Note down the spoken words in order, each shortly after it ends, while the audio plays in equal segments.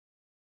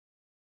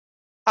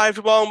Hi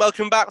everyone,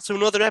 welcome back to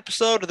another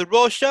episode of The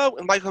Raw Show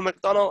with Michael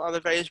McDonald and a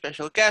very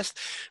special guest.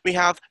 We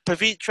have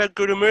Pavitra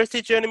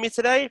Gurumurthi joining me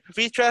today.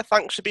 Pavitra,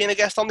 thanks for being a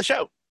guest on the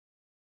show.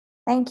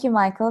 Thank you,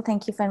 Michael.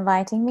 Thank you for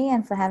inviting me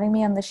and for having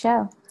me on the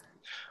show.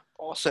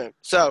 Awesome.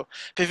 So,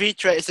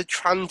 Pavitra is a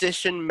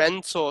transition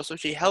mentor. So,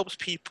 she helps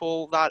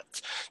people that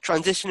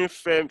transition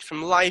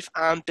from life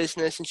and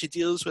business, and she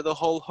deals with a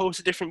whole host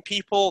of different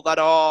people that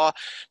are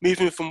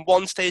moving from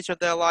one stage of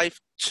their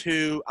life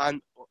to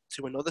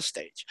another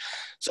stage.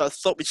 So, I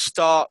thought we'd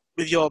start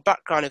with your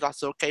background, if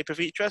that's okay,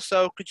 Pavitra.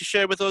 So, could you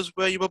share with us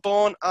where you were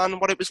born and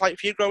what it was like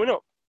for you growing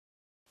up?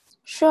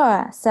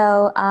 Sure.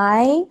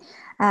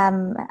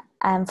 Um,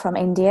 I'm from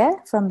India,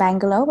 from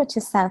Bangalore, which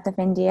is south of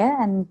India,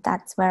 and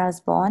that's where I was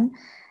born.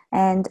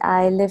 And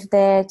I lived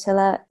there till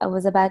I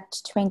was about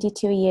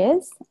 22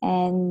 years,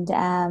 and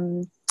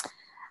then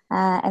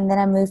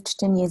I moved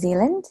to New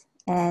Zealand,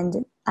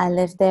 and I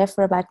lived there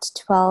for about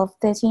 12,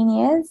 13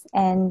 years,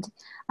 and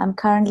I'm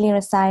currently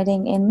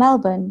residing in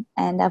Melbourne,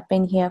 and I've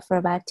been here for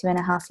about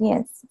 2.5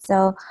 years.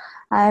 So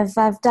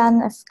I've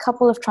done a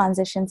couple of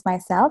transitions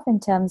myself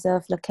in terms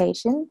of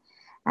location.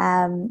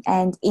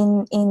 And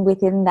in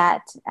within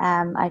that,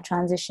 I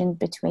transitioned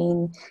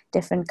between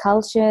different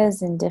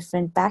cultures and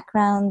different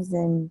backgrounds,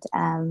 and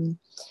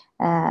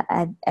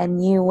a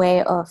new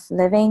way of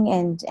living,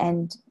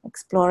 and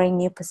exploring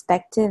new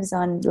perspectives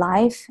on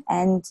life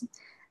and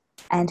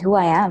who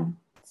I am.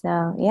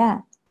 So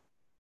yeah.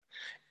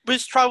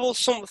 Was travel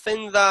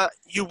something that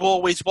you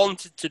always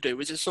wanted to do?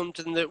 Was it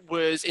something that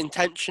was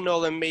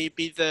intentional and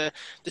maybe the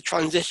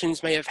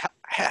transitions may have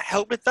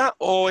helped with that?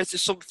 Or is it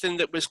something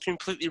that was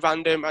completely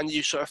random and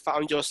you sort of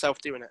found yourself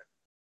doing it?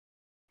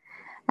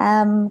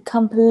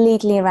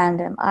 Completely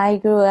random. I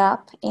grew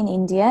up in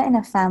India in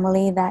a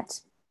family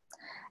that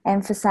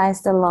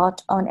emphasized a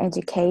lot on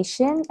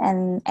education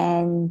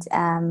and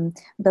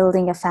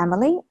building a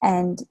family,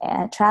 and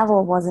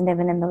travel wasn't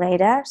even in the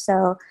radar.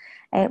 So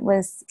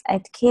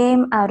it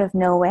came out of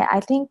nowhere. I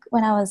think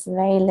when I was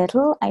very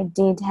little, I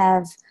did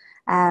have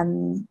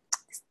um,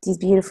 these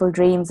beautiful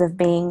dreams of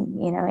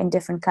being, in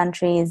different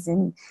countries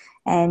and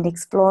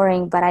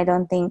exploring, but I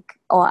didn't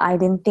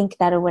think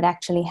that it would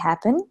actually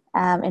happen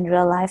in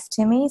real life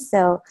to me.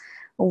 So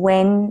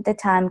when the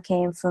time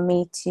came for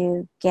me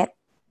to get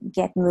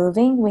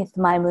moving with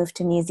my move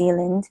to New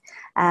Zealand,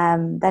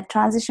 that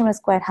transition was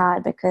quite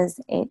hard because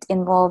it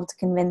involved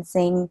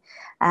convincing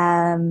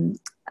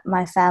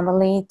my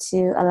family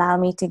to allow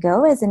me to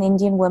go as an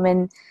Indian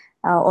woman,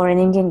 or an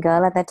Indian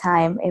girl at that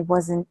time. It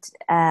wasn't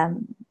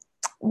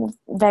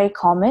very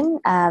common,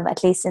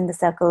 at least in the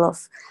circle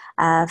of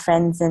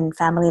friends and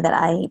family that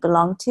I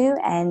belong to.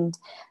 And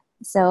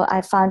so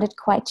I found it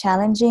quite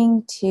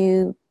challenging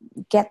to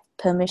get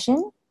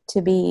permission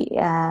to be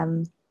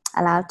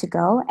allowed to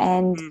go.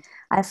 And Mm.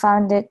 I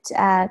found it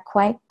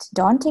quite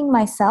daunting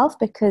myself,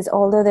 because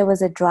although there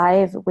was a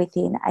drive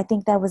within, I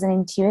think there was an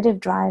intuitive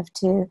drive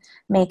to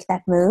make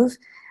that move,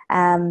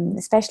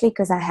 especially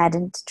because I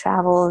hadn't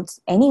traveled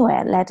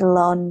anywhere, let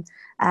alone,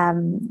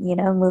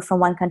 move from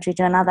one country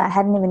to another. I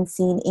hadn't even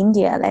seen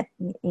India,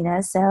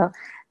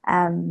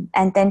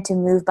 and then to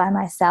move by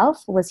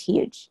myself was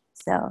huge.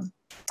 So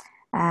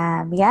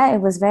yeah,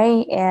 it was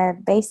very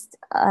based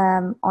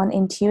on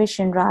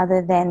intuition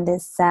rather than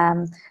this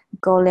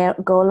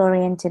goal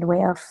oriented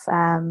way of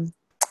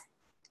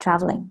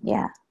traveling.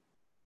 Yeah.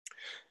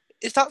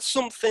 Is that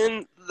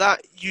something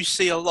that you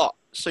see a lot?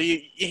 So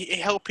you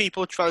help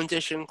people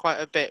transition quite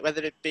a bit,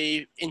 whether it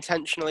be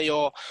intentionally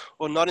or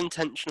not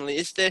intentionally.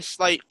 Is this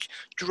like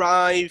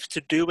drive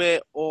to do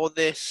it, or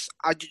this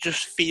it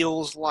just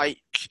feels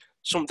like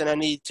something I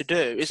need to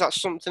do? Is that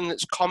something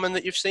that's common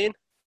that you've seen?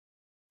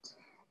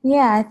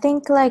 Yeah, I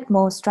think like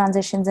most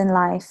transitions in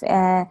life,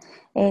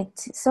 it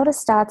sort of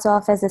starts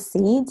off as a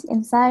seed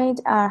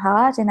inside our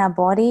heart, in our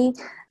body,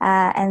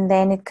 and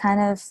then it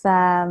kind of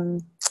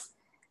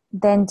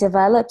then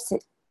develops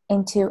it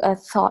into a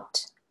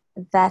thought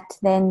that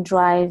then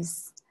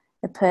drives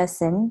the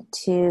person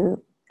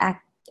to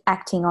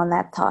acting on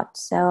that thought.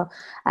 So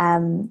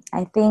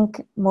I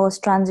think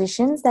most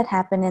transitions that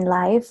happen in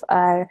life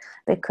are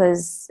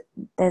because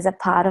there's a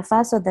part of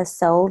us, or the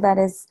soul that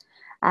is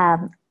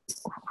um,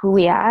 who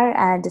we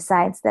are,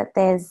 decides that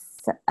there's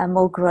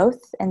more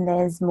growth and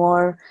there's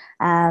more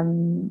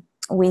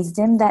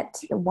wisdom that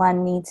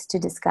one needs to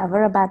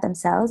discover about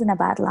themselves and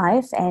about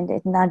life, and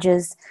it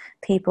nudges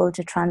people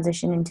to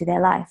transition into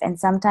their life. And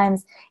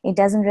sometimes it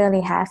doesn't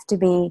really have to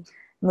be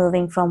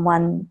moving from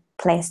one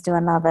place to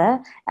another.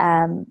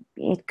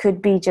 It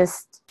could be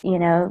just,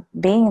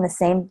 being in the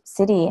same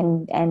city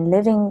and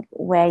living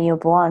where you're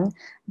born,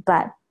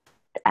 but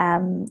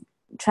um,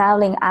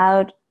 traveling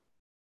out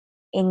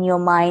in your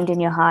mind, in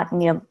your heart,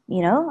 and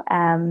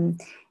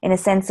in a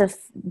sense of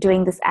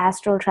doing this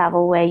astral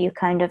travel where you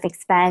kind of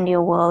expand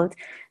your world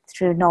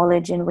through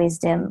knowledge and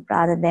wisdom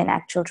rather than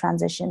actual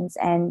transitions.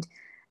 And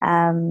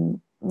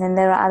then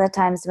there are other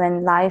times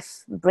when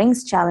life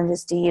brings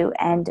challenges to you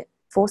and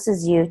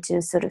forces you to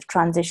sort of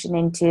transition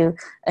into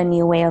a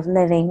new way of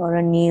living, or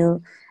a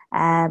new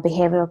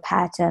behavioral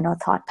pattern or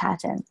thought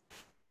pattern.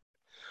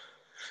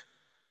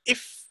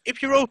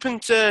 if you're open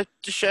to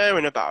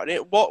sharing about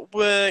it, what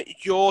were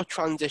your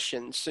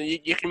transitions? So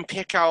you can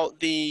pick out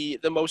the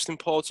most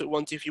important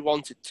ones if you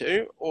wanted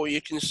to, or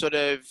you can sort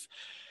of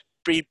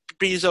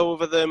breeze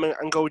over them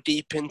and go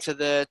deep into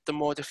the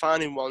more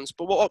defining ones.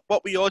 But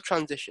what were your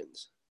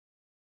transitions?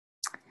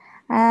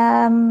 There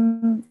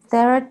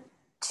are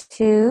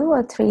two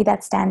or three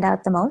that stand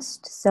out the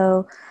most.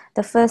 So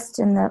the first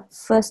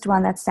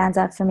one that stands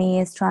out for me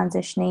is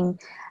transitioning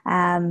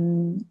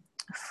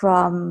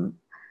from,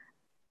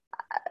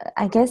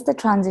 I guess, the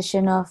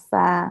transition of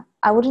I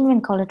wouldn't even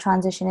call it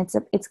transition.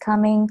 It's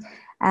coming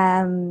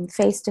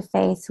face to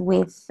face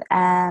with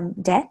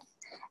death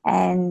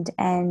and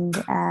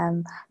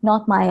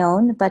not my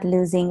own, but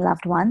losing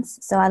loved ones.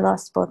 So I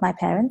lost both my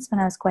parents when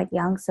I was quite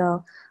young.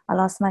 So I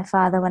lost my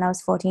father when I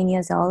was 14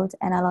 years old,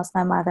 and I lost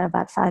my mother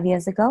about 5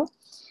 years ago.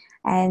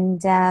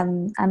 And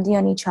I'm the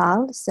only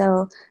child,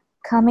 so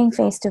coming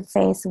face to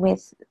face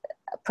with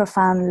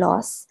profound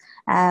loss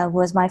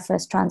was my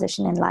first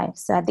transition in life.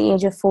 So at the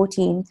age of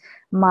 14,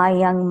 my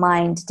young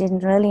mind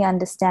didn't really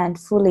understand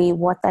fully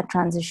what that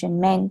transition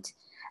meant.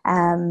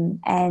 And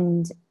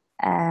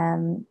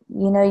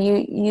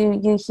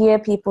you hear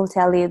people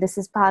tell you this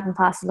is part and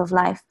parcel of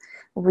life.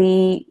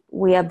 We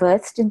are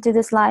birthed into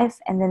this life,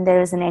 and then there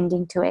is an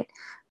ending to it.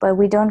 But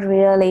we don't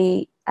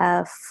really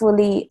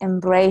fully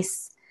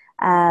embrace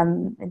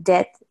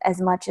death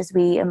as much as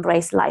we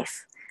embrace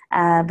life.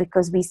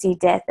 Because we see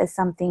death as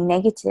something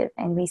negative,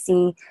 and we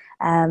see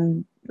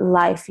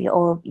life,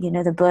 or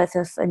the birth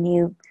of a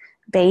new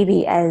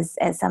baby as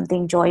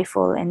something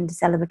joyful and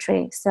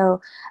celebratory.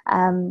 So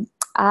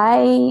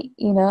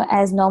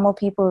as normal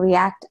people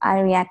react, I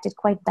reacted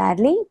quite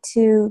badly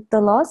to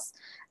the loss,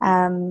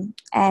 and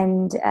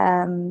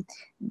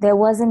there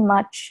wasn't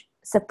much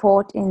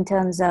support in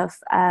terms of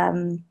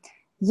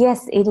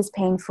yes, it is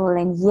painful,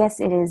 and yes,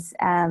 it is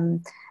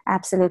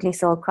absolutely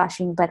soul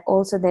crushing, but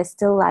also there's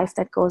still life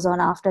that goes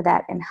on after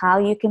that, and how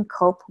you can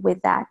cope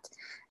with that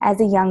as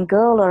a young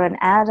girl or an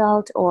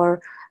adult, or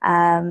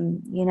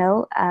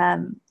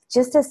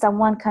just as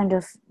someone kind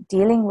of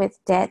dealing with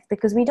death,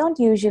 because we don't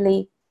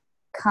usually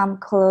come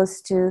close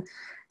to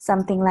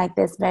something like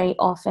this very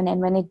often, and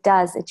when it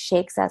does, it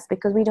shakes us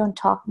because we don't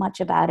talk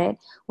much about it,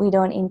 we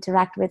don't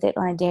interact with it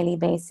on a daily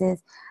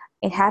basis.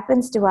 It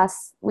happens to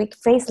us. We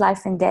face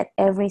life and death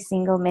every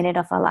single minute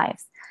of our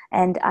lives.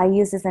 And I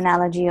use this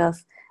analogy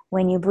of,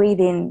 when you breathe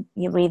in,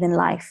 you breathe in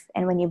life.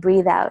 And when you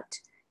breathe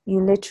out, you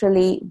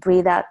literally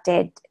breathe out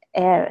dead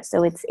air.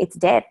 So it's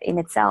death in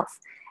itself.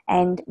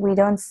 And we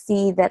don't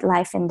see that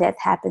life and death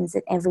happens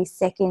at every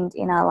second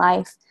in our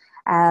life,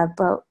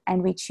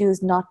 and we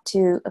choose not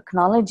to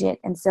acknowledge it.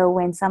 And so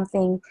when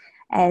something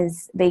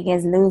as big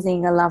as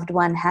losing a loved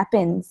one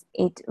happens,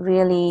 it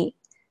really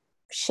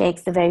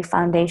shakes the very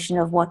foundation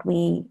of what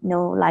we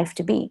know life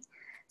to be.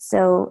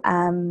 So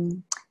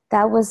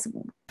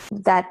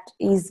that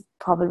is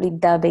probably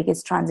the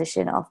biggest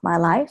transition of my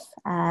life.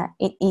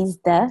 It is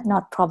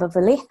not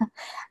probably,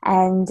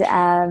 and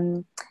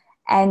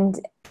and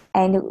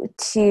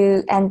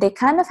and they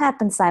kind of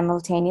happen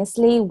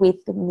simultaneously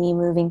with me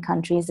moving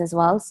countries as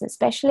well. So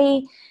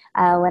especially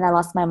when I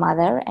lost my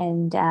mother,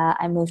 and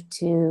I moved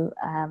to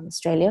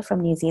Australia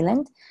from New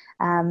Zealand.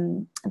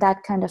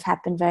 That kind of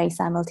happened very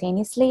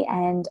simultaneously,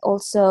 and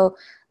also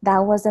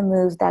that was a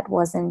move that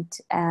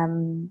wasn't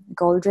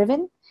goal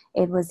driven.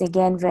 It was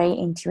again very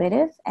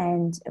intuitive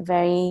and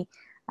very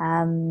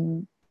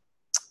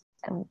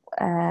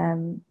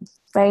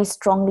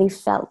strongly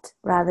felt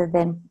rather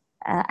than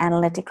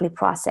analytically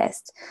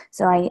processed.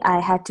 So I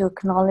had to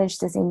acknowledge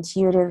this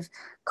intuitive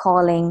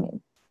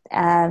calling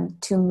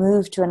to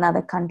move to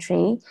another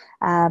country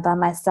by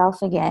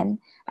myself again,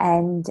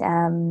 and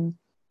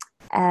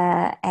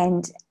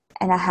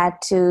I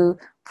had to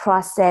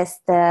process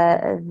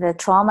the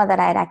trauma that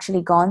I had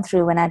actually gone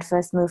through when I'd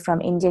first moved from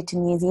India to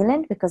New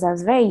Zealand, because I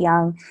was very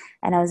young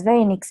and I was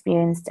very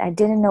inexperienced. I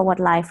didn't know what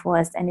life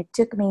was, and it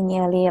took me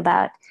nearly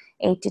about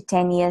 8 to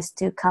 10 years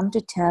to come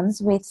to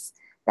terms with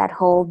that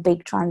whole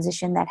big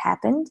transition that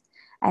happened.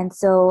 And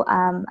so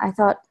I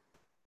thought,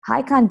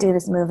 I can't do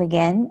this move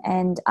again,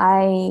 and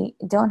I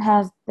don't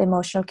have the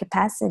emotional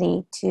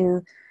capacity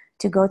to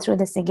go through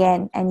this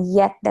again. And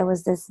yet there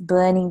was this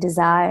burning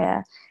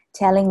desire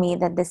telling me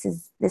that this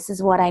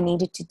is what I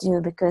needed to do,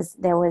 because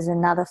there was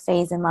another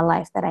phase in my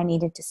life that I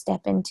needed to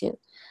step into.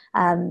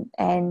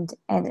 And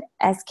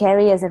as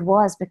scary as it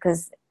was,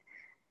 because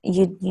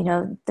you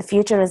know the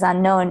future is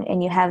unknown,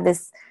 and you have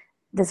this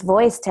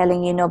voice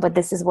telling you, no, but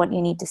this is what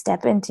you need to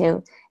step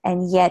into,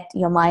 and yet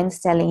your mind's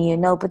telling you,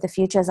 no, but the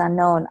future is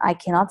unknown, I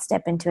cannot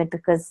step into it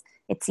because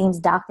it seems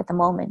dark at the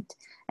moment.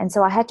 And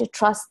so I had to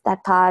trust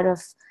that part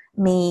of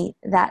me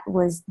that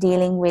was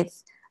dealing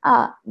with,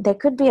 there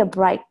could be a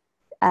bright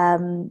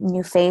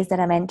new phase that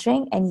I'm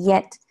entering, and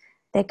yet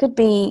there could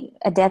be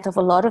a death of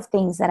a lot of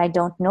things that I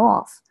don't know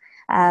of.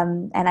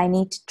 And I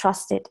need to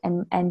trust it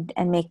and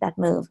make that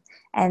move.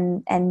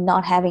 And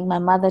not having my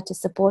mother to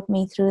support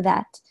me through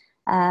that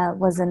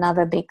was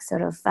another big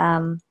sort of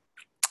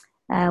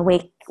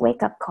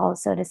wake up call,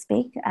 so to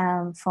speak,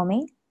 for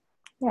me.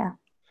 Yeah.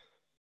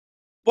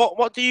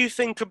 What do you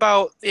think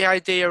about the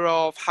idea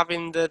of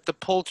having the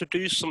pull to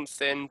do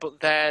something, but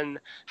then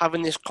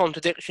having this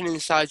contradiction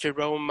inside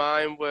your own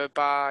mind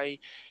whereby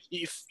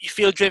you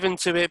feel driven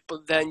to it,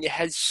 but then your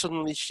head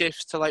suddenly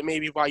shifts to like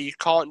maybe why you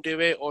can't do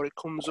it, or it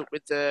comes up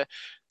with the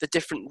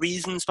different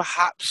reasons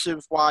perhaps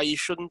of why you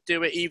shouldn't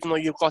do it, even though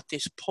you've got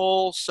this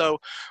pull.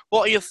 So,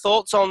 what are your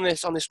thoughts on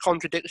this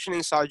contradiction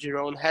inside your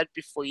own head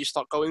before you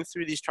start going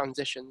through these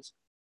transitions?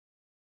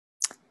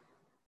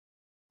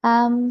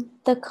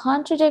 The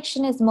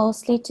contradiction is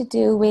mostly to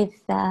do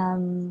with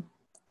the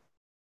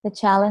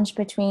challenge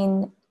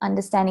between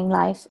understanding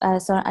life,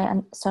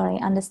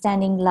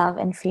 understanding love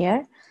and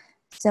fear.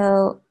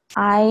 So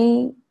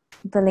I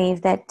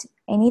believe that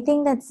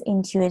anything that's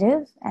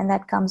intuitive and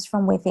that comes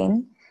from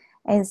within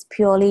is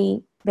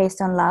purely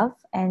based on love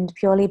and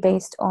purely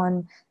based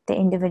on the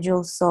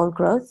individual's soul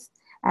growth,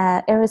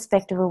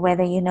 irrespective of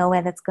whether you know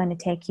where that's going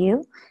to take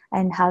you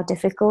and how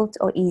difficult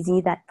or easy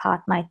that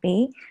path might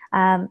be.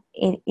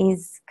 It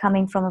is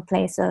coming from a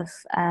place of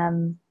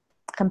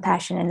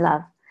compassion and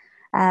love.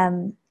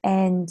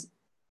 And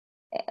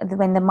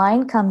when the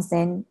mind comes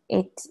in,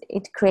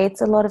 it creates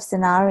a lot of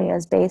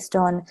scenarios based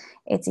on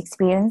its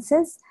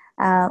experiences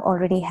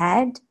already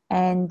had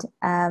and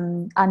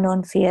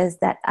unknown fears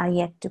that are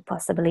yet to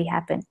possibly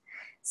happen.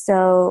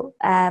 So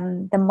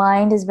the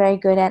mind is very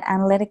good at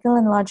analytical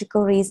and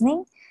logical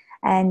reasoning.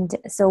 And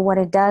so what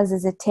it does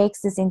is it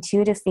takes this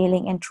intuitive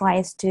feeling and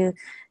tries to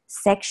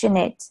section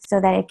it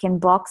so that it can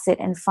box it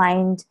and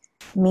find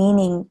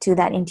meaning to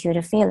that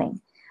intuitive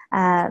feeling.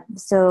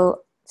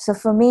 So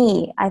for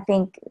me, I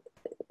think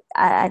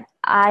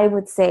I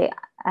would say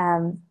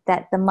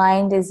that the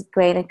mind is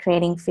great at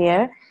creating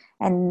fear,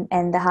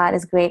 and the heart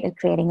is great at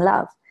creating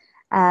love.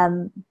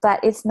 But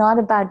it's not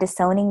about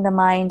disowning the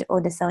mind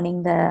or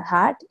disowning the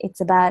heart.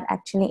 It's about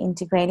actually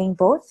integrating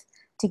both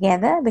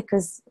together,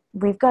 because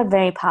we've got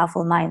very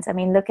powerful minds. I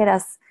mean, look at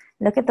us,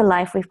 look at the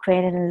life we've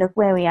created, and look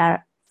where we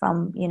are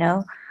from,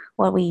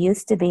 what we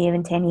used to be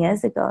even 10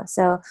 years ago.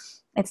 So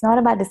it's not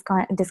about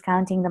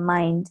discounting the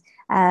mind.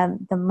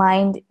 The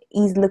mind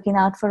is looking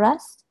out for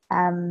us.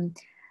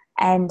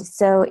 And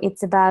so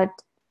it's about,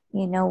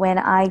 when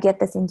I get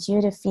this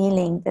intuitive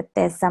feeling that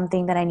there's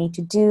something that I need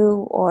to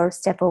do or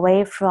step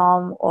away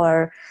from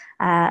or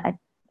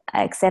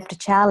accept a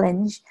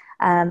challenge,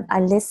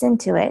 I listen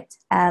to it.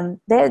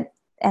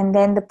 And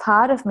then the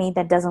part of me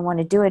that doesn't want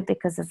to do it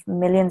because of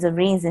millions of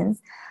reasons,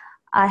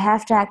 I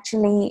have to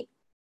actually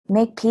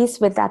make peace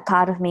with that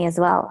part of me as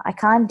well. I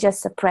can't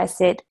just suppress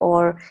it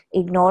or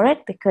ignore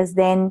it, because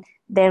then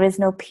there is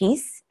no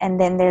peace. And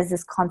then there's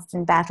this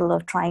constant battle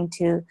of trying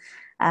to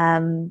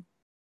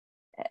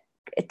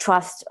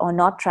trust or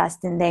not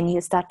trust. And then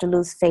you start to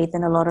lose faith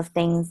in a lot of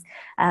things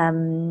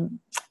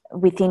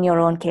within your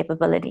own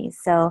capabilities.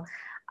 So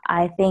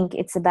I think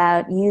it's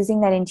about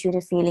using that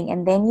intuitive feeling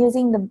and then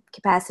using the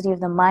capacity of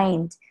the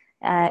mind,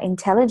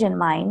 intelligent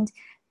mind,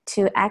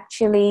 to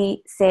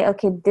actually say,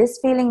 okay, this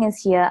feeling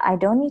is here. I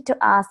don't need to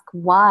ask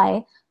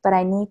why, but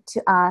I need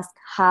to ask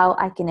how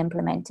I can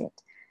implement it.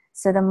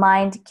 So the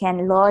mind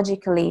can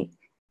logically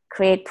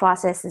create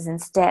processes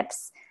and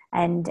steps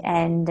and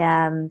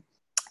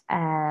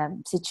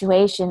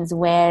situations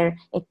where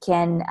it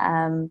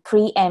can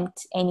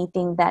preempt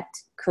anything that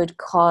could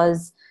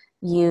cause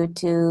you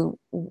to,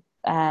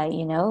 I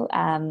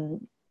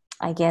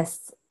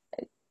guess,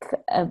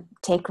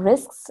 take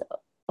risks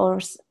or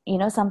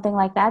something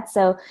like that.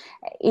 So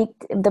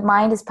the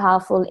mind is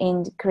powerful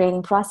in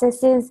creating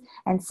processes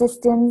and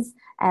systems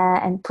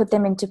and put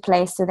them into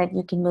place so that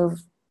you can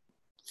move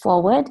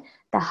forward.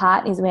 The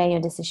heart is where your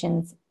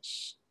decisions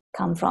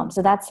come from.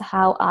 So that's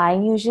how I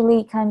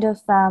usually kind of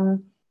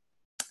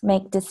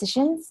make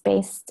decisions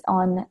based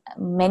on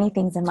many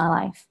things in my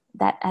life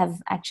that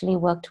have actually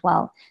worked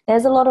well.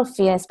 There's a lot of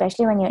fear,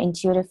 especially when your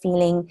intuitive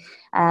feeling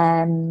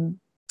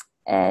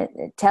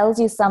tells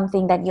you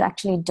something that you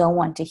actually don't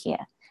want to hear.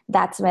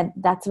 That's where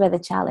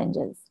the challenge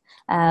is,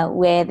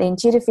 where the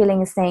intuitive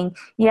feeling is saying,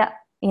 yeah,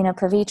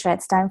 Pavitra,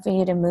 it's time for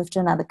you to move to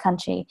another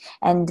country.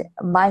 And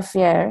my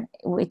fear,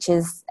 which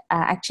is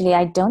actually,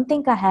 I don't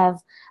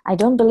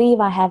believe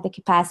I have the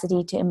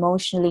capacity to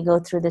emotionally go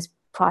through this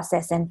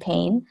process and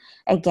pain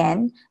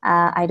again.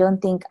 I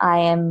don't think I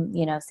am,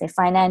 say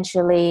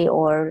financially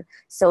or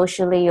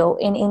socially or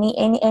in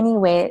any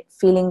way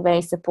feeling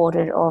very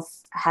supported or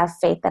have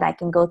faith that I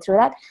can go through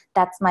that.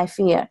 That's my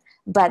fear.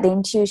 But the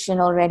intuition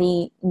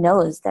already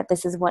knows that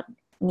this is what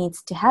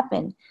needs to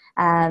happen.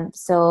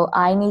 So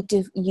I need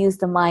to use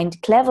the mind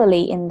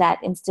cleverly in that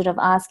instead of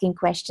asking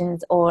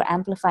questions or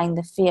amplifying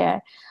the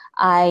fear,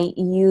 I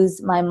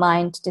use my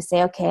mind to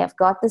say, okay, I've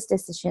got this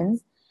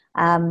decision,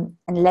 and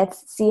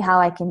let's see how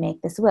I can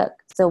make this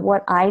work. So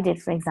what I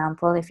did, for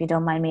example, if you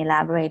don't mind me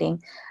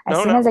elaborating,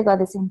 as soon as I got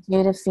this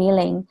intuitive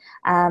feeling,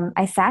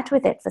 I sat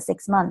with it for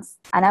 6 months,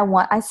 and I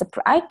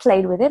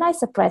played with it, I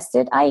suppressed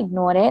it, I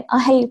ignored it,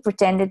 I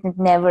pretended it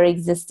never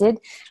existed,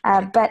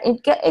 but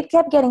it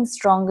kept getting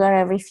stronger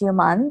every few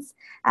months.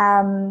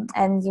 And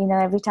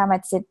every time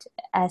I'd sit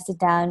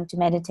down to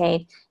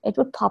meditate, it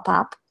would pop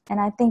up. And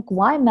I think,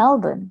 why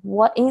Melbourne?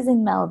 What is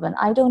in Melbourne?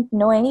 I don't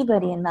know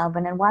anybody in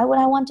Melbourne, and why would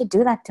I want to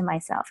do that to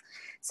myself?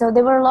 So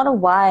there were a lot of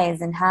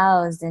whys and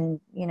hows, and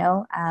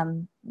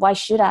why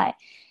should I?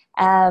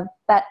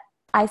 But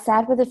I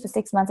sat with it for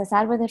 6 months. I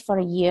sat with it for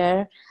a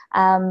year,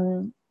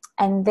 and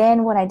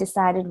then what I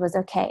decided was,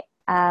 okay,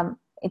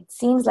 it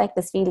seems like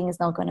this feeling is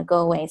not going to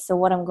go away. So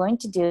what I'm going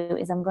to do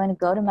is I'm going to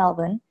go to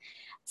Melbourne,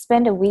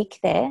 spend a week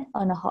there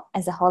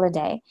as a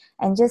holiday,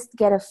 and just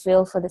get a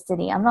feel for the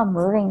city. I'm not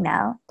moving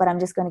now, but I'm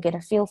just going to get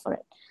a feel for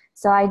it.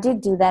 So I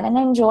did do that, and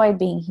I enjoyed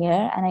being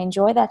here, and I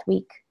enjoyed that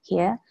week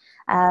here.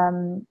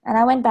 And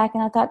I went back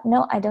and I thought,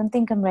 no, I don't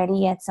think I'm ready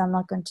yet, so I'm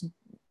not going to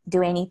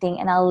do anything,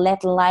 and I'll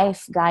let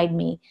life guide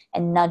me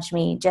and nudge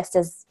me just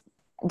as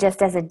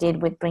it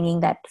did with bringing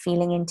that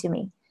feeling into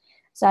me.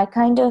 So I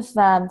kind of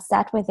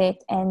sat with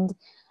it, and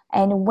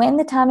when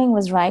the timing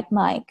was right,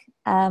 Mike,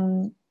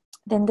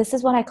 then this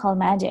is what I call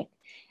magic.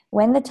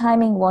 When the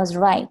timing was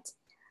right,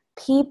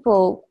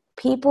 people,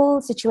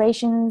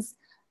 situations,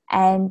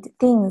 and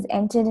things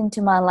entered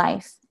into my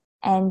life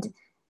and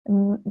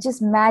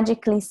just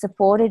magically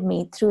supported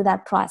me through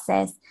that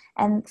process.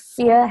 And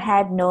fear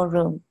had no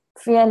room.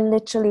 Fear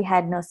literally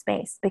had no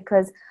space,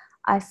 because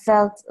I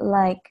felt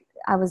like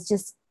I was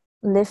just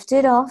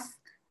lifted off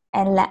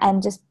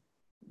and just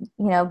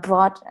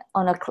brought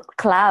on a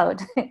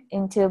cloud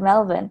into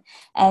Melbourne.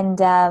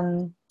 And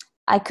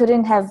I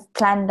couldn't have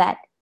planned that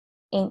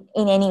in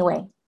any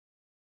way,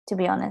 to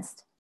be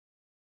honest.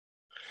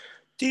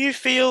 Do you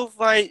feel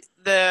like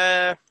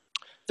there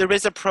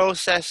is a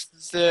process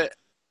that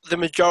the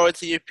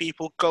majority of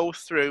people go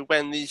through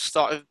when they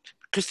start?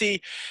 Because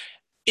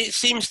it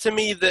seems to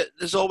me that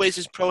there's always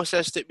this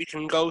process that we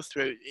can go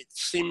through. It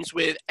seems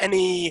with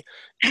any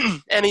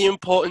any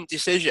important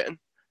decision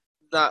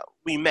that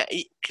we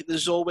make,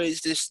 there's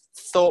always this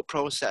thought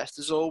process.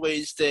 There's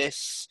always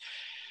this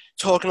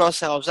talking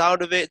ourselves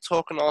out of it,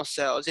 talking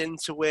ourselves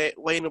into it,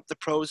 weighing up the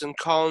pros and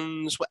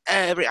cons,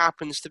 whatever it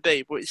happens to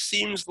be. But it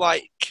seems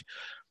like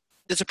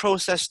there's a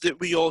process that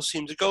we all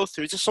seem to go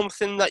through. Is this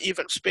something that you've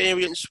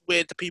experienced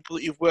with the people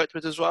that you've worked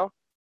with as well?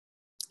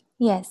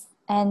 Yes,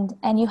 and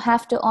you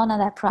have to honor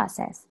that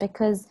process,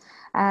 because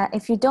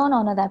if you don't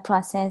honor that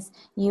process,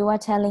 you are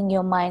telling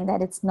your mind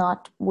that it's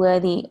not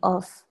worthy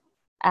of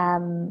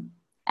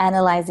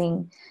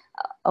analyzing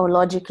or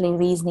logically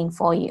reasoning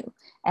for you.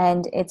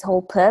 And its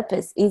whole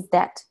purpose is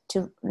that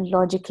to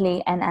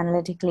logically and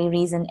analytically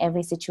reason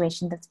every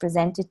situation that's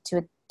presented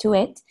to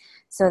it,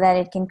 so that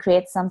it can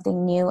create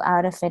something new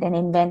out of it and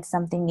invent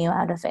something new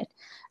out of it.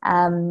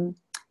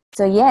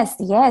 So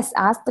yes,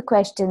 ask the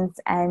questions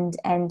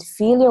and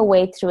feel your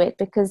way through it,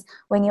 because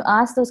when you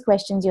ask those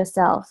questions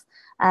yourself,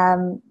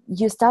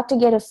 you start to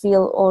get a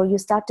feel, or you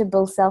start to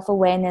build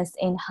self-awareness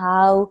in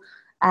how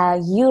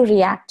you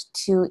react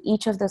to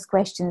each of those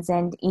questions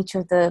and each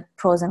of the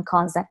pros and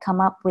cons that come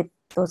up with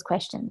those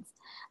questions.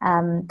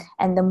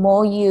 And the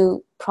more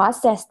you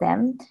process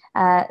them,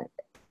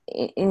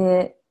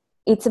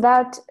 it's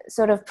about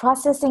sort of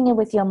processing it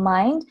with your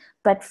mind,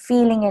 but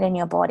feeling it in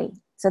your body.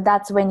 So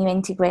that's when you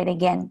integrate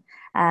again.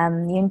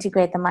 You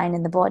integrate the mind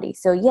and the body.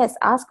 So yes,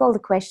 ask all the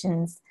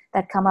questions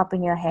that come up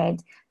in your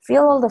head.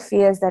 Feel all the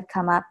fears that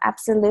come up.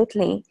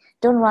 Absolutely.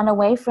 Don't run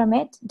away from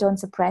it. Don't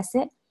suppress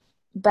it.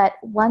 But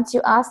once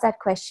you ask that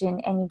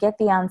question and you get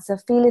the answer,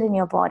 feel it in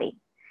your body.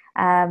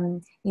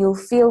 You'll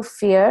feel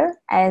fear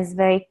as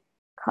very,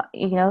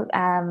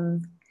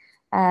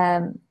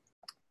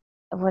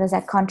 what is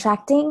that,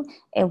 contracting.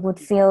 It would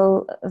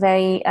feel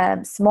very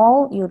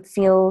small. You'd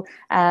feel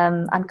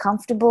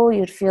uncomfortable.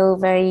 You'd feel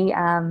very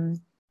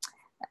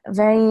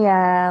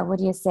what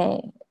do you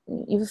say,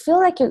 you feel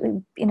like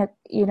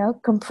you're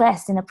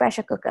compressed in a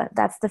pressure cooker.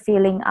 That's the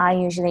feeling I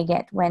usually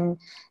get when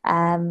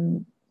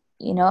the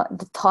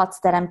thoughts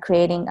that I'm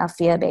creating are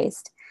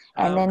fear-based.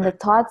 And then the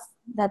thoughts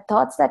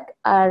that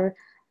are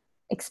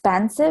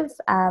expansive,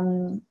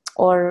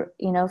 or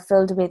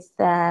filled with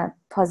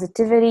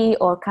positivity,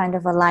 or kind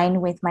of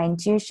aligned with my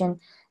intuition,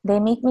 they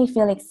make me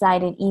feel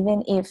excited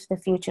even if the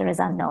future is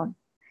unknown.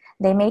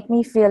 They make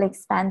me feel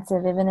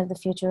expansive even if the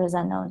future is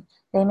unknown.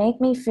 They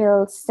make me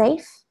feel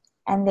safe,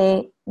 and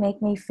they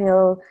make me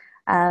feel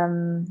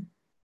that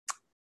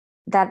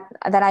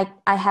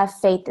I have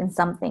faith in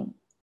something.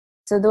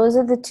 So those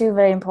are the two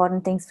very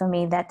important things for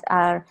me that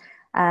are,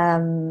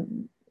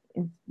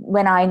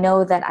 when I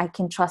know that I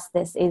can trust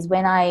this, is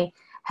when I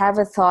have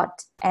a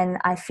thought and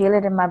I feel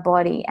it in my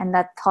body, and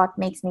that thought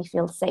makes me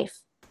feel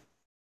safe.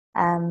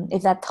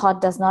 If that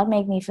thought does not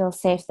make me feel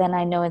safe, then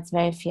I know it's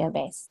very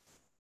fear-based.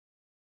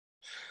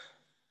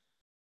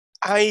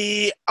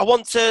 I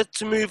want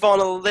to move on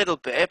a little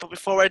bit, but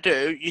before I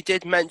do, you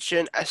did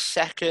mention a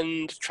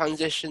second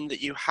transition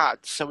that you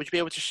had. So would you be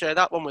able to share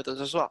that one with us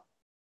as well?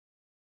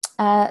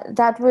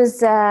 That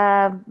was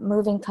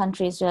moving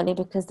countries, really,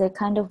 because they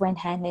kind of went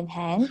hand in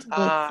hand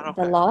with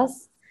the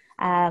loss.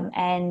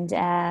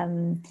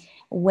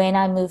 When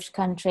I moved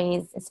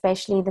countries,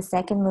 especially the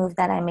second move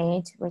that I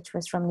made, which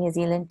was from New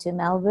Zealand to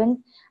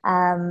Melbourne,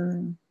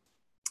 I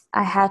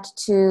had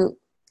to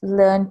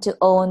learn to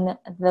own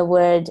the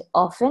word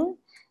often,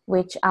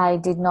 which I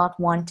did not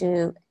want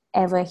to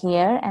ever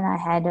hear. And I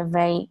had a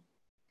very,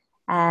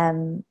 I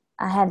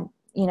had,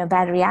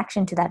 bad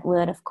reaction to that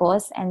word, of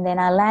course. And then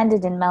I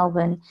landed in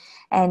Melbourne,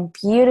 and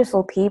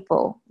beautiful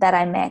people that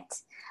I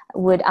met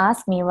would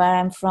ask me where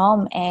I'm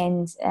from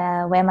and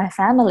where my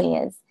family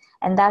is.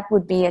 And that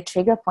would be a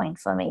trigger point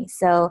for me.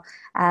 So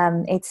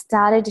it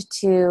started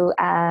to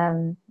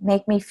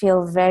make me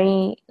feel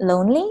very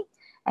lonely,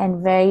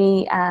 and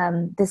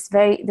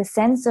the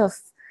sense of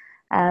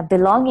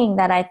belonging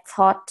that I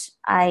thought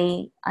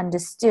I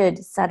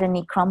understood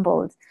suddenly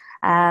crumbled.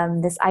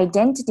 This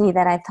identity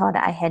that I thought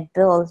I had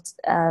built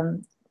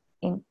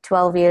in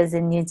 12 years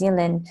in New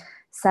Zealand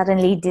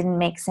suddenly didn't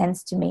make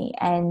sense to me.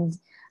 And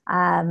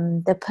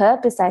the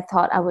purpose I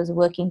thought I was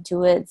working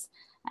towards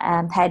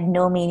had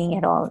no meaning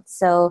at all.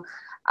 So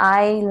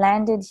I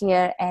landed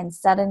here and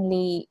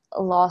suddenly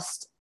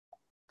lost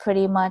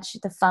pretty much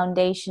the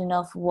foundation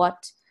of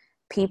what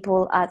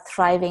people are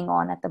thriving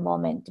on at the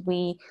moment.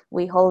 We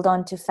hold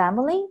on to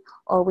family,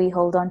 or we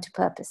hold on to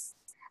purpose.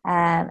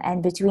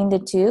 And between the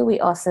two, we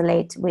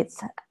oscillate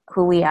with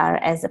who we are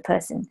as a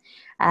person.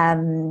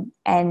 And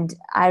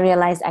I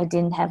realized I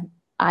didn't have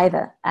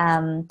either.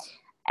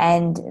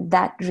 And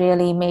that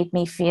really made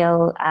me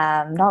feel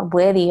not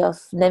worthy of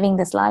living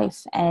this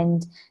life,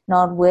 and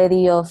not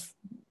worthy of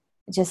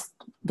just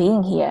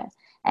being here.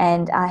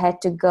 And I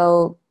had to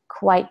go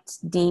quite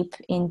deep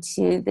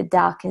into the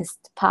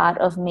darkest part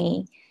of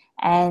me,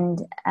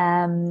 and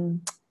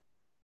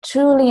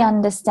truly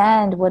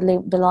understand what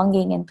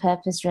belonging and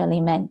purpose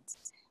really meant.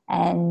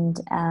 And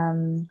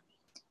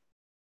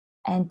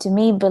to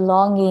me,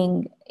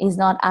 belonging is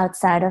not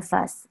outside of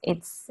us,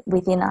 it's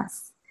within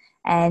us.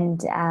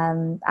 And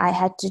I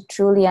had to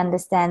truly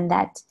understand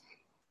that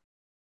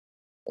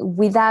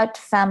without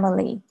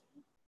family,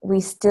 we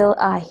still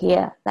are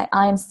here. Like,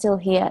 I'm still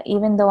here,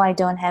 even though I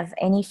don't have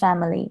any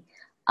family.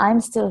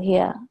 I'm still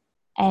here.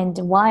 And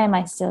why am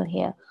I still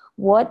here?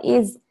 What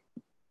is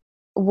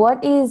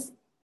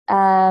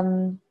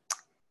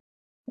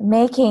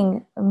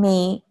making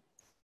me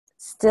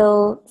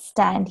still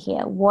stand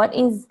here? What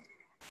is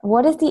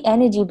the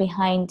energy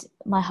behind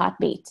my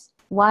heartbeat?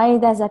 Why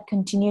does that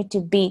continue to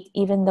beat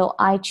even though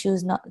I'm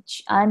choosing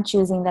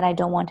that I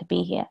don't want to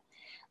be here?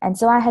 And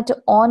so I had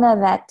to honor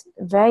that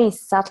very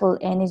subtle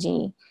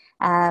energy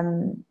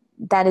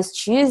that is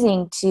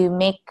choosing to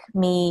make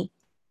me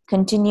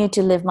continue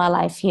to live my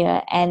life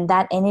here, and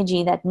that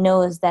energy that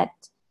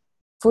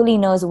fully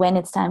knows when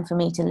it's time for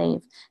me to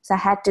leave. So I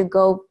had to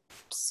go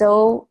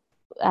so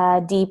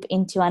deep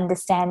into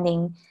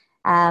understanding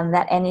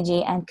that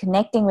energy and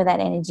connecting with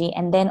that energy,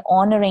 and then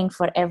honoring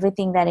for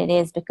everything that it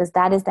is, because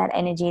that is that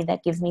energy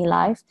that gives me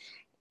life.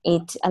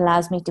 It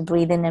allows me to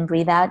breathe in and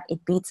breathe out.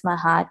 It beats my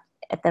heart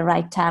at the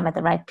right time, at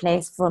the right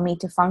place for me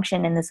to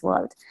function in this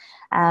world.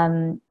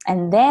 And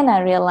then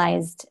I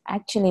realized,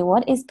 actually,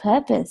 what is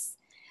purpose?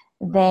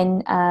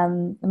 Then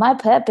my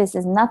purpose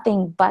is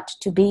nothing but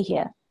to be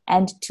here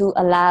and to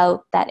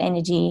allow that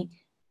energy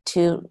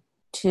to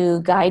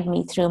guide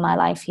me through my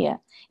life here.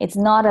 It's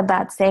not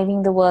about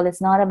saving the world.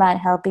 It's not about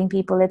helping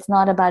people. It's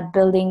not about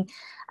building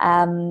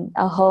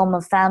a home,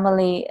 a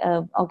family,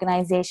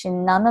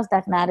 organization. None of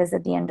that matters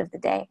at the end of the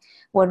day.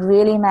 What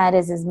really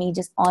matters is me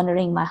just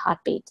honoring my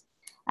heartbeat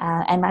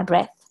and my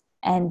breath.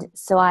 And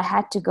so I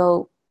had to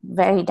go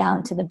very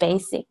down to the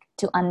basic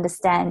to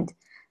understand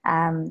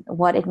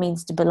what it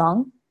means to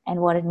belong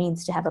and what it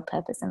means to have a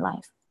purpose in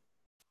life.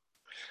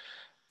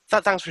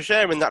 Thanks for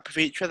sharing that,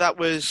 Pavitra. That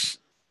was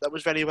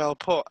very well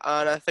put.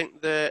 And I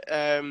think that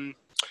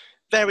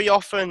very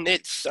often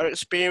it's our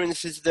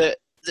experiences that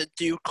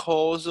do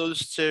cause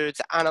us to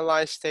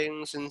analyze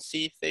things and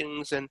see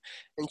things and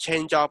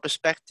change our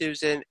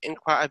perspectives in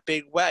quite a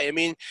big way. I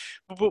mean,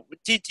 do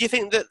you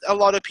think that a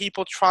lot of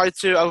people try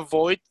to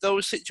avoid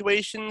those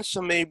situations,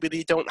 so maybe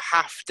they don't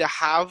have to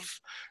have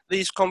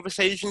these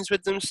conversations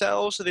with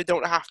themselves, so they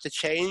don't have to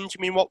change?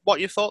 I mean, what are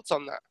your thoughts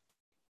on that?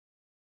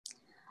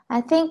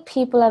 I think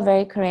people are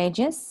very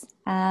courageous,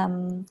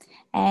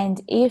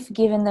 and if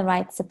given the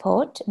right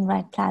support and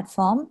right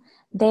platform,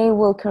 they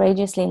will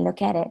courageously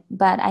look at it.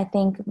 But I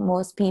think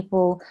most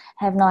people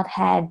have not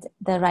had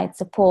the right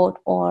support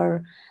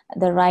or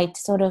the right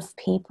sort of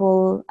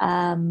people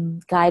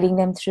guiding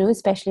them through,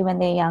 especially when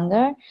they're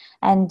younger.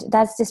 And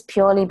that's just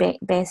purely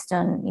based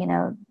on,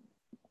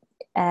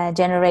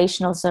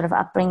 generational sort of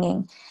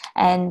upbringing.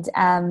 And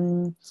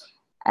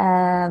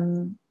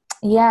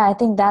yeah, I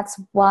think that's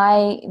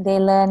why they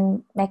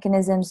learn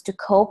mechanisms to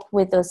cope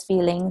with those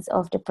feelings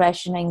of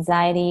depression,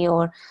 anxiety,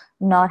 or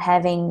not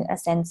having a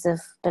sense of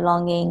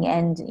belonging,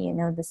 and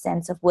the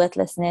sense of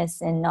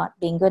worthlessness and not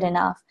being good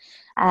enough.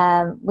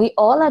 We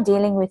all are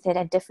dealing with it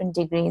at different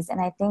degrees,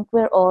 and I think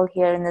we're all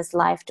here in this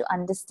life to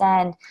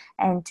understand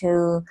and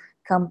to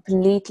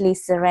completely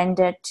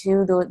surrender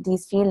to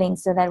these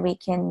feelings so that we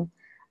can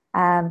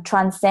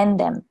transcend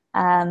them.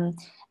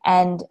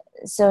 And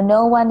so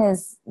no one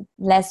is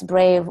less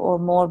brave or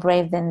more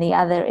brave than the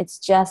other. It's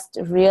just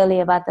really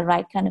about the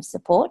right kind of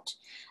support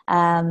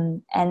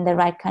and the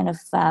right kind of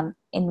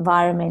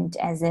environment,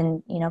 as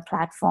in,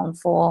 platform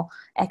for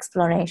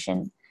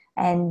exploration.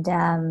 And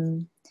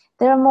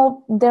there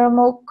are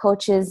more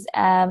coaches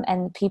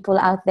and people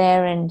out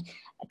there, and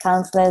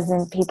counselors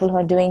and people who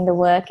are doing the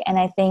work. And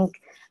I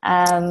think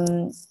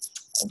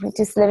we're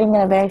just living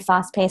in a very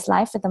fast-paced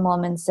life at the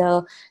moment.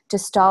 So to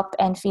stop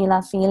and feel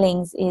our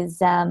feelings is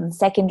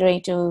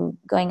secondary to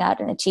going out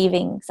and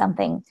achieving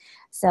something.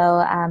 So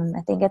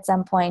I think at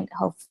some point,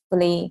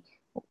 hopefully,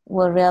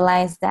 we'll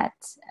realize that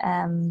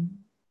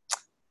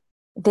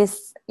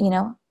this,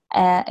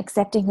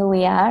 accepting who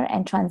we are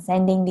and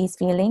transcending these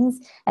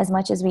feelings as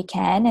much as we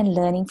can, and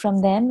learning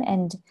from them,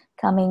 and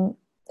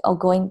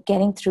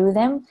getting through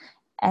them,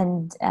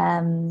 and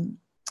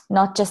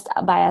not just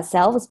by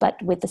ourselves,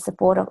 but with the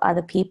support of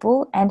other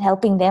people and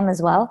helping them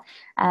as well,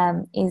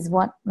 is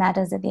what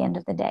matters at the end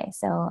of the day.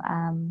 So,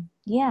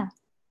 yeah.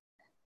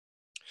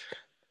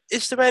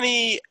 Is there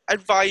any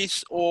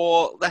advice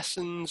or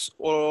lessons,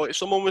 or if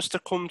someone was to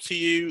come to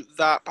you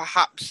that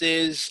perhaps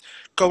is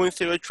going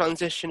through a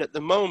transition at the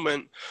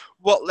moment,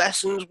 what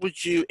lessons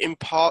would you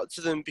impart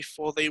to them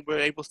before they were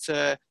able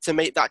to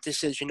make that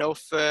decision,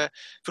 for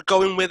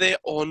going with it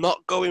or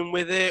not going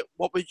with it?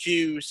 What would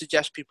you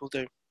suggest people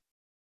do?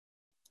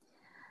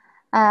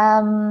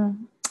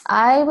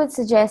 I would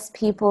suggest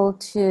people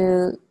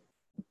to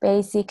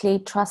basically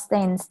trust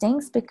their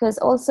instincts, because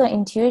also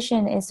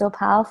intuition is so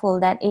powerful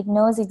that it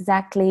knows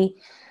exactly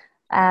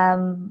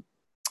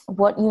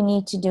what you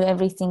need to do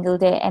every single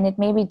day, and it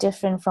may be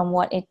different from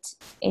what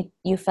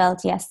you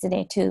felt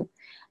yesterday too.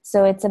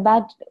 So it's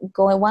about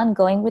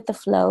going with the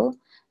flow,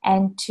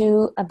 and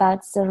two,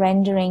 about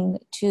surrendering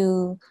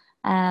to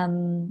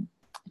all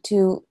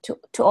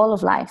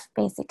of life.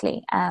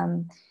 Basically,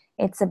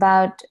 it's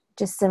about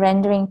just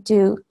surrendering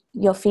to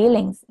your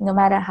feelings, no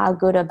matter how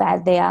good or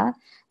bad they are,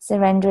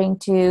 surrendering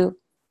to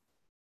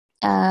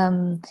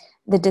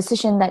the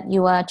decision that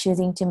you are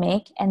choosing to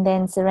make, and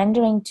then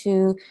surrendering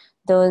to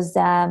those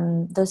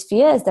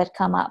fears that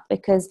come up,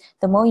 because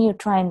the more you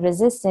try and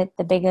resist it,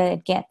 the bigger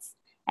it gets.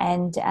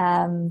 And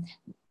I'm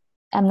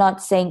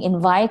not saying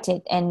invite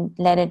it and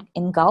let it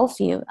engulf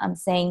you. I'm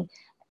saying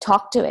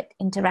talk to it,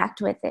 interact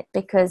with it,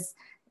 because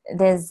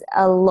there's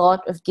a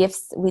lot of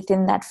gifts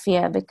within that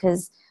fear,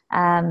 because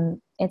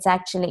it's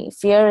actually,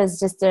 fear is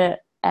just a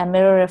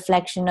mirror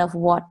reflection of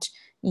what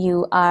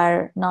you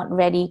are not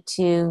ready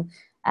to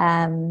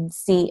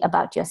see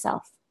about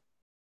yourself.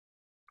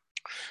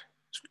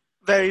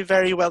 Very,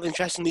 very well,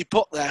 interestingly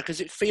put there,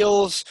 because it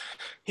feels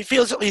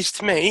at least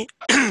to me,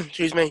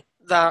 excuse me,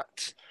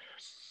 that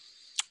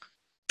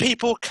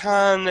people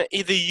can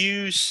either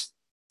use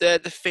the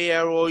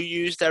fear or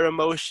use their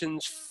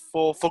emotions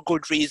for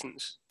good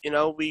reasons.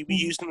 We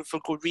use them for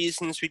good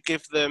reasons. We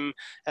give them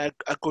a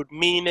good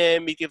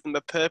meaning. We give them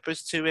a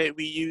purpose to it.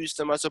 We use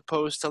them as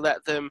opposed to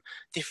let them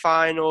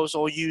define us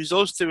or use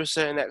us to a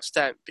certain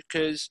extent,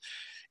 because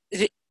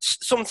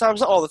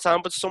sometimes, not all the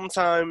time, but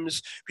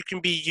sometimes we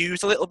can be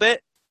used a little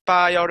bit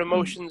by our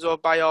emotions or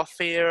by our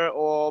fear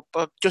or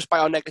just by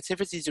our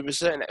negativity to a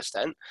certain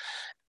extent.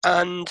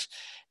 And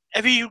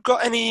have you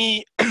got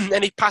any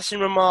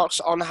passing remarks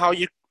on how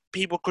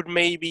people could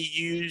maybe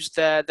use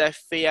their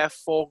fear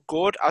for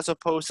good as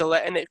opposed to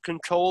letting it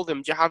control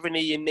them? Do you have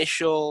any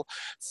initial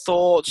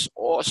thoughts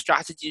or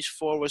strategies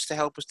for us to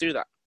help us do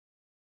that?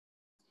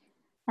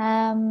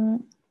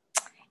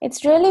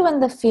 It's really,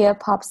 when the fear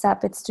pops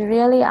up, it's to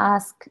really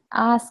ask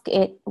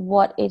it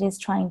what it is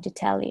trying to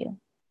tell you.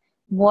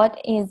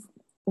 What is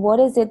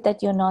it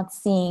that you're not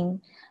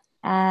seeing?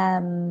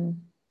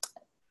 And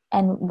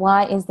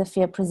why is the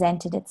fear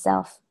presented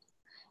itself?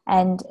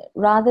 And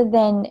rather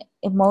than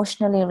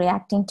emotionally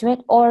reacting to it,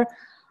 or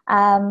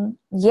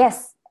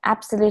yes,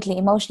 absolutely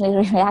emotionally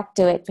react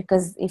to it,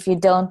 because if you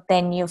don't,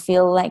 then you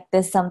feel like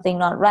there's something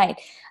not right.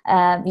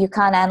 You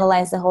can't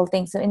analyze the whole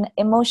thing. So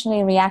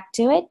emotionally react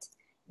to it.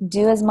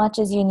 Do as much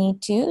as you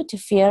need to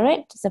fear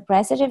it,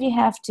 suppress it if you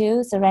have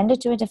to, surrender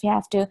to it if you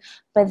have to,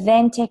 but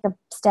then take a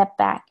step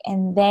back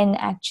and then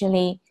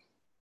actually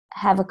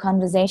have a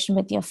conversation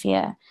with your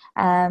fear.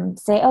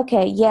 Say,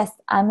 okay, yes,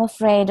 I'm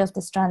afraid of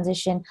this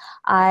transition.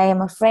 I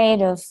am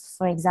afraid of,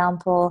 for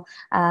example,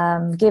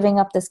 giving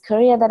up this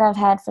career that I've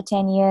had for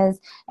 10 years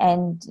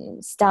and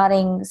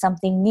starting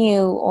something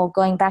new, or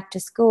going back to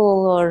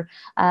school, or,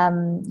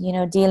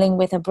 dealing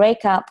with a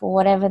breakup, or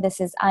whatever this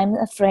is. I'm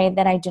afraid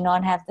that I do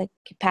not have the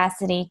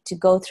capacity to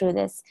go through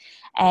this.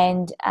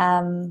 And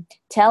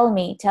tell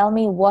me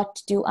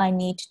what do I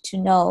need to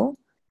know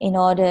in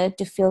order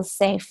to feel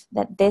safe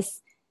that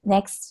this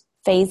next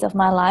phase of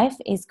my life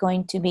is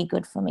going to be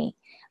good for me.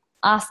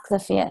 Ask the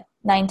fear.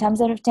 9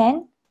 times out of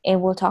 10, it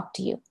will talk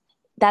to you.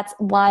 That's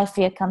why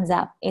fear comes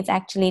up. It's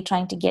actually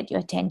trying to get your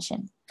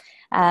attention.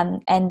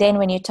 And then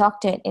when you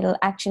talk to it, it'll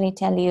actually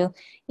tell you,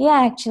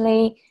 yeah,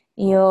 actually,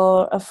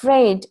 you're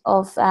afraid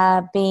of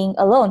being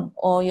alone,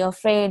 or you're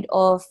afraid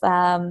of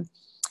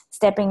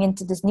stepping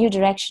into this new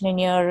direction in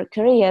your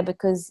career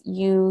because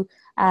you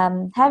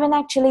haven't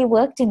actually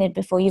worked in it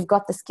before. You've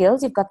got the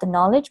skills, you've got the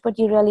knowledge, but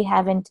you really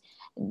haven't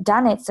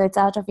done it. So it's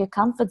out of your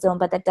comfort zone,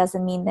 but that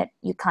doesn't mean that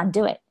you can't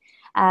do it.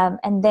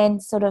 and then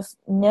sort of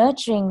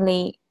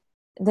nurturingly,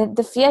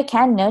 the fear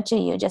can nurture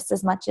you just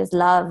as much as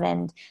love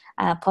and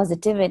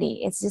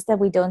positivity. It's just that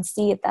we don't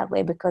see it that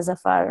way because of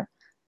our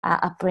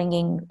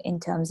upbringing in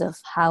terms of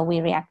how we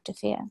react to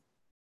fear.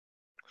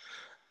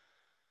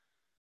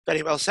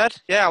 Very well said.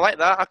 Yeah, I like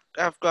that.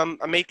 I'm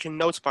making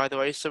notes, by the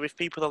way. So if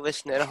people are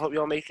listening, I hope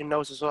you're making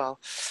notes as well.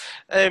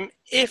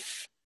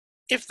 If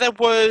there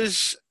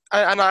was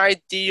an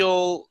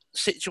ideal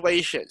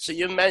situation, so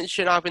you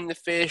mentioned having the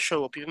fear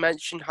show up, you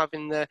mentioned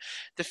having the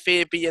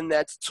fear being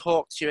there to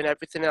talk to you and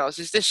everything else.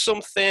 Is this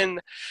something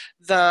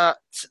that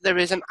there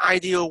is an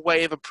ideal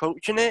way of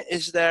approaching it?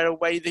 Is there a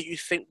way that you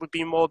think would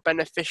be more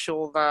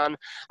beneficial than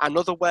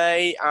another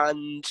way?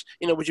 And,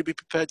 would you be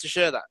prepared to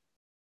share that?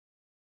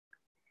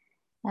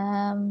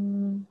 I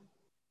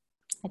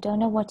don't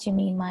know what you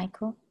mean,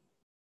 Michael.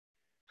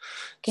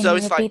 Can So you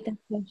it's like, repeat the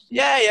question?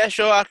 yeah,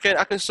 sure. I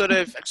can sort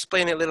of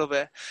explain it a little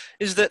bit.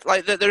 Is that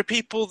like that there are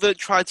people that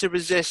try to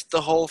resist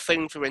the whole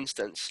thing, for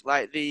instance,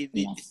 like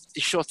Yes. they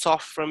shut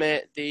off from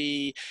it,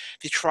 they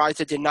try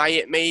to deny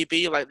it,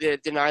 maybe like they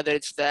deny that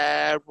it's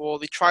there, or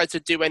they try to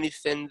do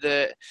anything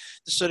that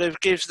sort of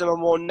gives them a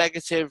more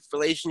negative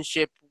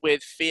relationship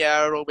with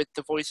fear or with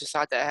the voice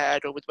inside their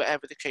head or with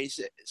whatever the case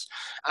is.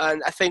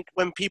 And I think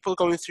when people are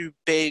going through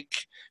big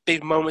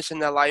moments in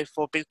their life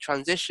or big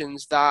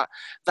transitions,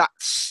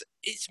 that's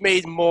it's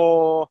made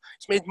more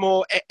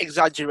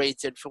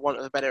exaggerated, for want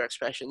of a better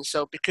expression.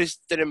 So because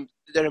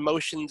their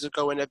emotions are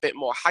going a bit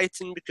more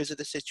heightened because of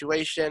the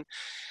situation,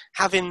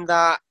 having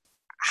that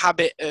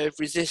habit of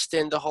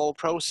resisting the whole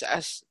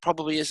process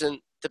probably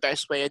isn't the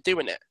best way of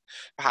doing it.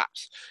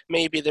 Perhaps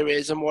maybe there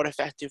is a more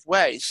effective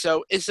way.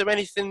 So is there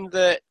anything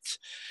that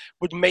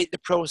would make the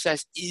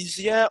process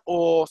easier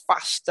or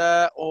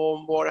faster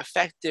or more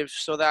effective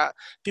so that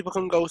people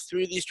can go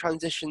through these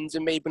transitions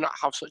and maybe not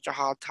have such a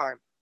hard time?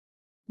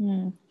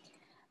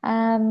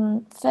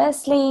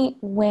 Firstly,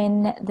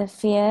 when the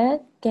fear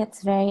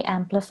gets very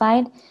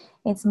amplified,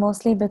 it's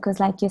mostly because,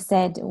 like you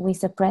said, we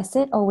suppress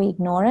it or we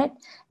ignore it,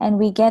 and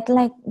we get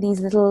like these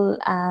little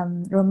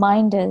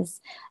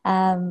reminders.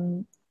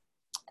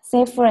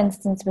 Say, for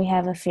instance, we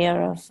have a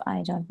fear of,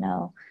 I don't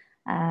know,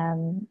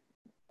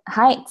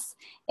 heights.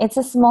 It's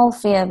a small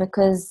fear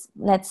because,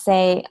 let's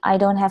say, I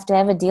don't have to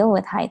ever deal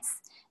with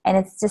heights, and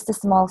it's just a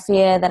small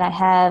fear that I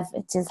have.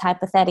 It is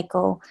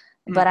hypothetical,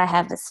 but I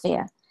have this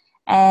fear.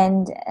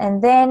 And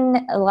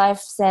then life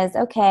says,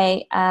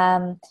 okay,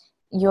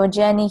 your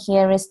journey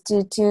here is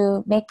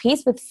to make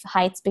peace with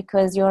heights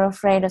because you're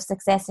afraid of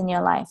success in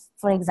your life,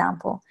 for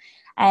example.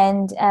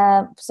 And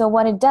so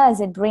what it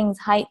does, it brings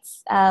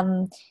heights,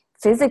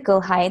 physical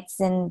heights,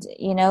 and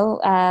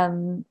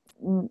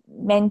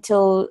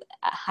mental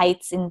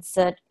heights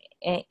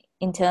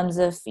in terms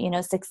of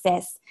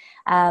success,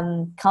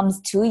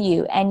 comes to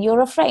you, and you're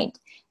afraid.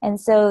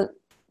 And so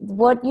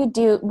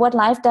what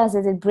life does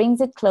is it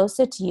brings it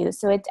closer to you,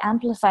 so it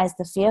amplifies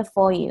the fear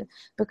for you,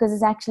 because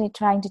it's actually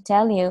trying to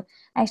tell you,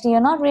 actually, you're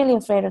not really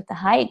afraid of the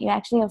height, you're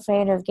actually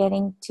afraid of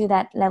getting to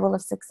that level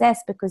of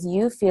success because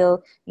you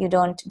feel you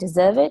don't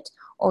deserve it,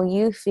 or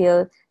you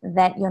feel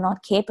that you're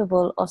not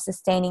capable of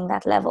sustaining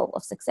that level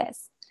of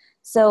success.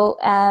 So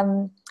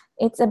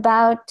it's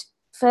about,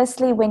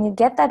 firstly, when you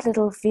get that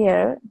little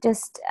fear,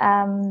 just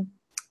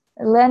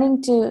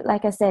learning to,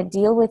 like I said,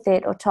 deal with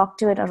it or talk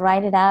to it or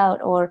write it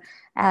out or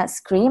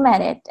scream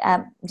at it.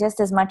 Just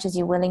as much as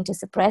you're willing to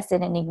suppress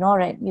it and ignore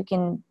it, you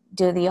can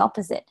do the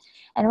opposite.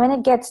 And when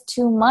it gets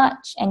too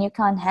much and you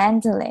can't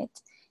handle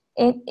it,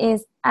 it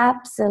is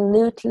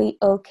absolutely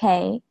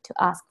okay to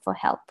ask for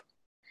help.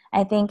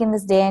 I think in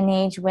this day and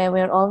age where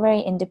we're all very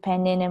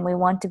independent and we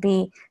want to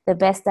be the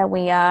best that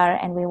we are,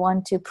 and we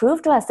want to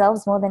prove to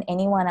ourselves more than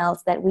anyone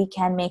else that we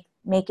can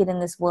make it in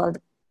this world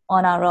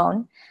on our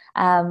own,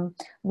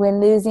 we're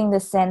losing the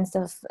sense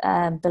of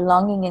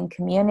belonging in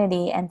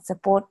community and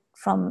support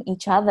from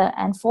each other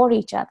and for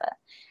each other.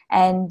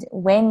 And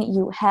when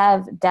you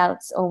have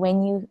doubts, or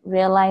when you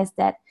realize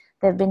that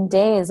there have been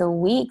days or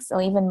weeks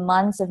or even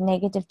months of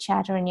negative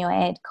chatter in your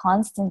head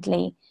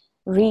constantly,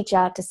 reach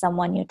out to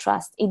someone you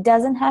trust. It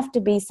doesn't have to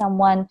be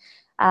someone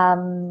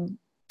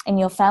in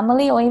your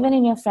family or even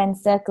in your friend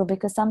circle,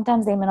 because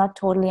sometimes they may not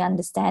totally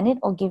understand it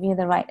or give you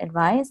the right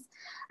advice.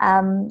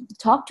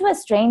 Talk to a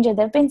stranger.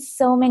 There have been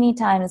so many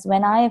times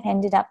when I have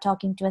ended up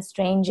talking to a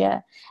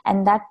stranger,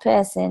 and that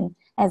person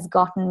has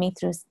gotten me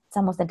through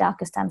some of the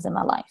darkest times in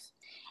my life.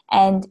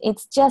 And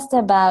it's just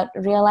about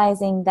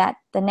realizing that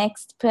the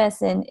next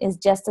person is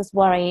just as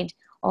worried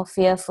or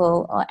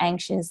fearful or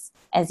anxious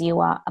as you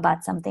are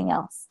about something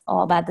else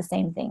or about the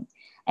same thing.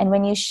 And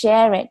when you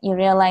share it, you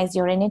realize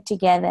you're in it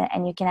together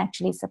and you can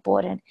actually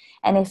support it.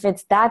 And if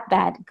it's that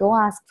bad, go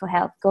ask for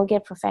help. Go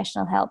get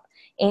professional help.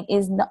 It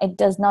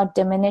does not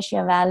diminish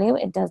your value.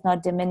 It does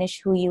not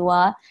diminish who you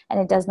are. And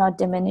it does not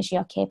diminish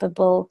your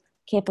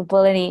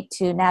capability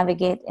to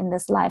navigate in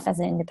this life as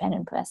an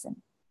independent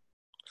person.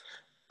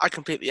 I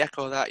completely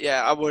echo that.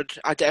 Yeah,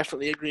 I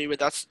definitely agree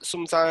with that.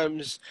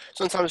 Sometimes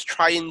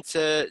trying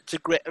to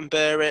grit and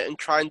bear it and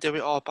try and do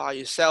it all by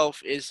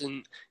yourself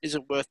isn't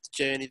worth the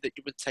journey that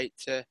you would take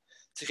to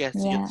to get to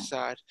the other Yeah.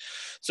 side.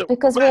 So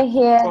Because where, we're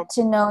here well,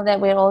 to know that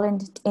we're all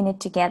in it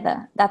together.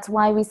 That's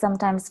why we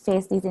sometimes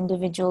face these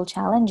individual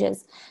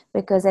challenges,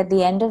 because at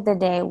the end of the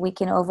day, we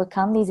can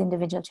overcome these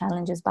individual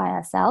challenges by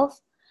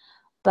ourselves.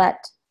 But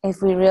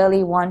if we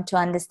really want to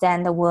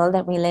understand the world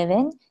that we live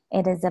in,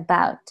 it is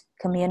about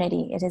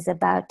community. It is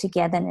about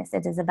togetherness.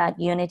 It is about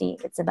unity.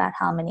 It's about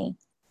harmony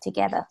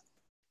together.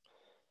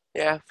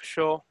 yeah, for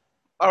sure.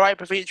 All right,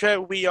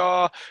 Pavitra, we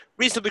are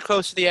reasonably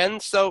close to the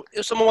end. So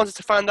if someone wanted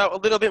to find out a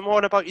little bit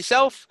more about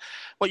yourself,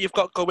 what you've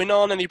got going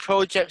on, any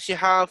projects you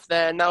have,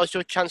 then now's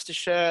your chance to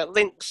share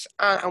links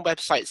and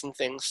websites and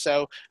things.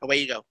 So away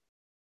you go.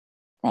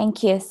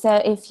 Thank you.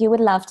 So if you would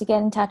love to get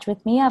in touch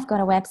with me, I've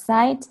got a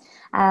website.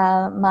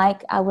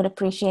 Mike, I would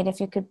appreciate if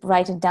you could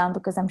write it down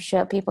because I'm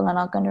sure people are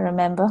not going to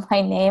remember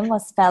my name or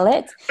spell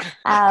it.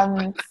 Go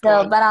on.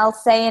 But I'll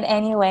say it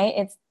anyway.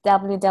 It's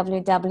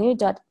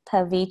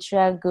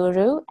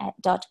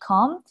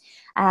www.pavitraguru.com.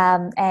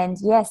 And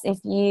yes, if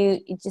you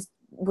just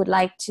would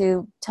like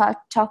to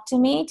talk to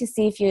me to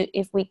see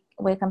if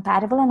we're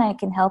compatible and I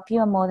can help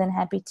you, I'm more than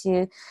happy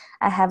to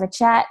have a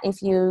chat.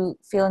 If you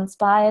feel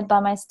inspired by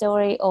my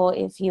story or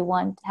if you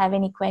have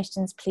any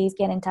questions, please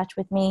get in touch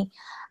with me.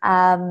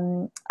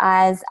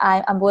 As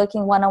I'm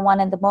working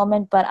one-on-one at the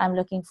moment, but I'm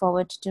looking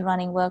forward to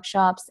running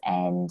workshops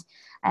and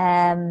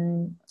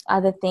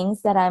other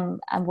things that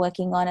I'm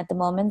working on at the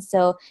moment.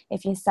 So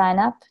if you sign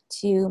up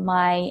to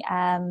my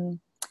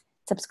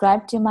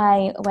subscribe to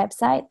my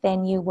website,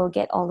 then you will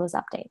get all those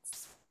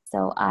updates.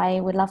 So I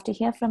would love to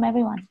hear from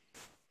everyone.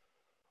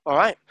 All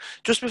right.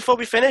 Just before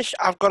we finish,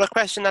 I've got a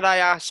question that I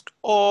ask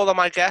all of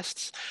my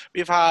guests.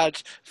 We've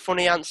had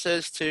funny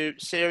answers to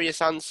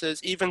serious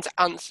answers, even to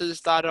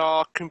answers that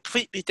are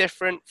completely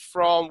different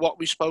from what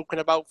we've spoken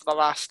about for the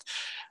last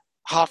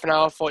half an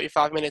hour,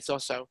 45 minutes or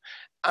so.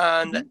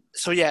 And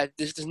so, yeah,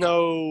 there's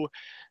no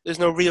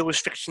real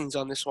restrictions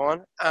on this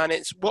one. And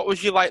it's, what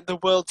would you like the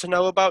world to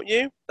know about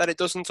you that it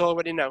doesn't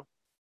already know?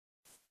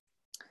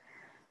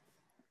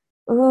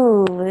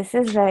 Ooh, this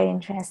is a very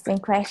interesting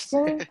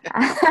question.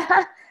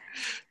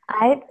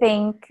 I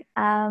think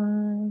I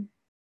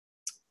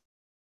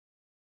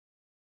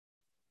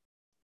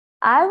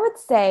would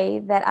say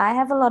that I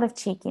have a lot of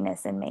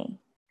cheekiness in me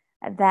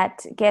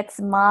that gets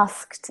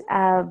masked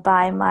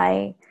by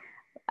my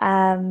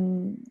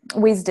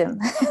wisdom,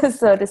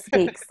 so to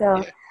speak.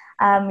 So,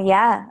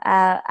 Yeah.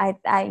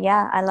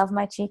 I love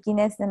my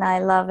cheekiness, and I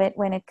love it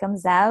when it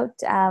comes out,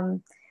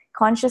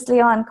 consciously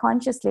or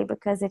unconsciously,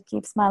 because it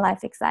keeps my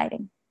life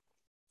exciting.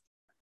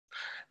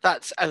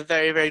 That's a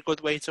very, very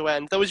good way to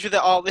end. Those of you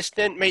that are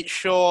listening, make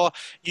sure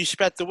you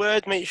spread the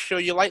word. Make sure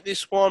you like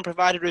this one,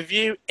 provide a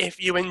review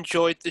if you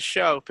enjoyed the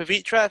show.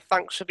 Pavitra,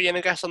 thanks for being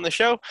a guest on the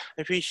show.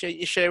 I appreciate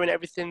you sharing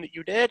everything that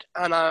you did,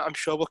 and I'm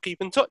sure we'll keep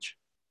in touch.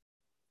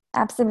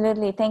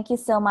 Absolutely. Thank you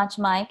so much,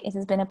 Mike. It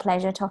has been a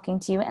pleasure talking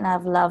to you, and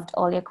I've loved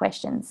all your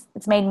questions.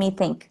 It's made me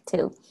think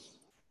too.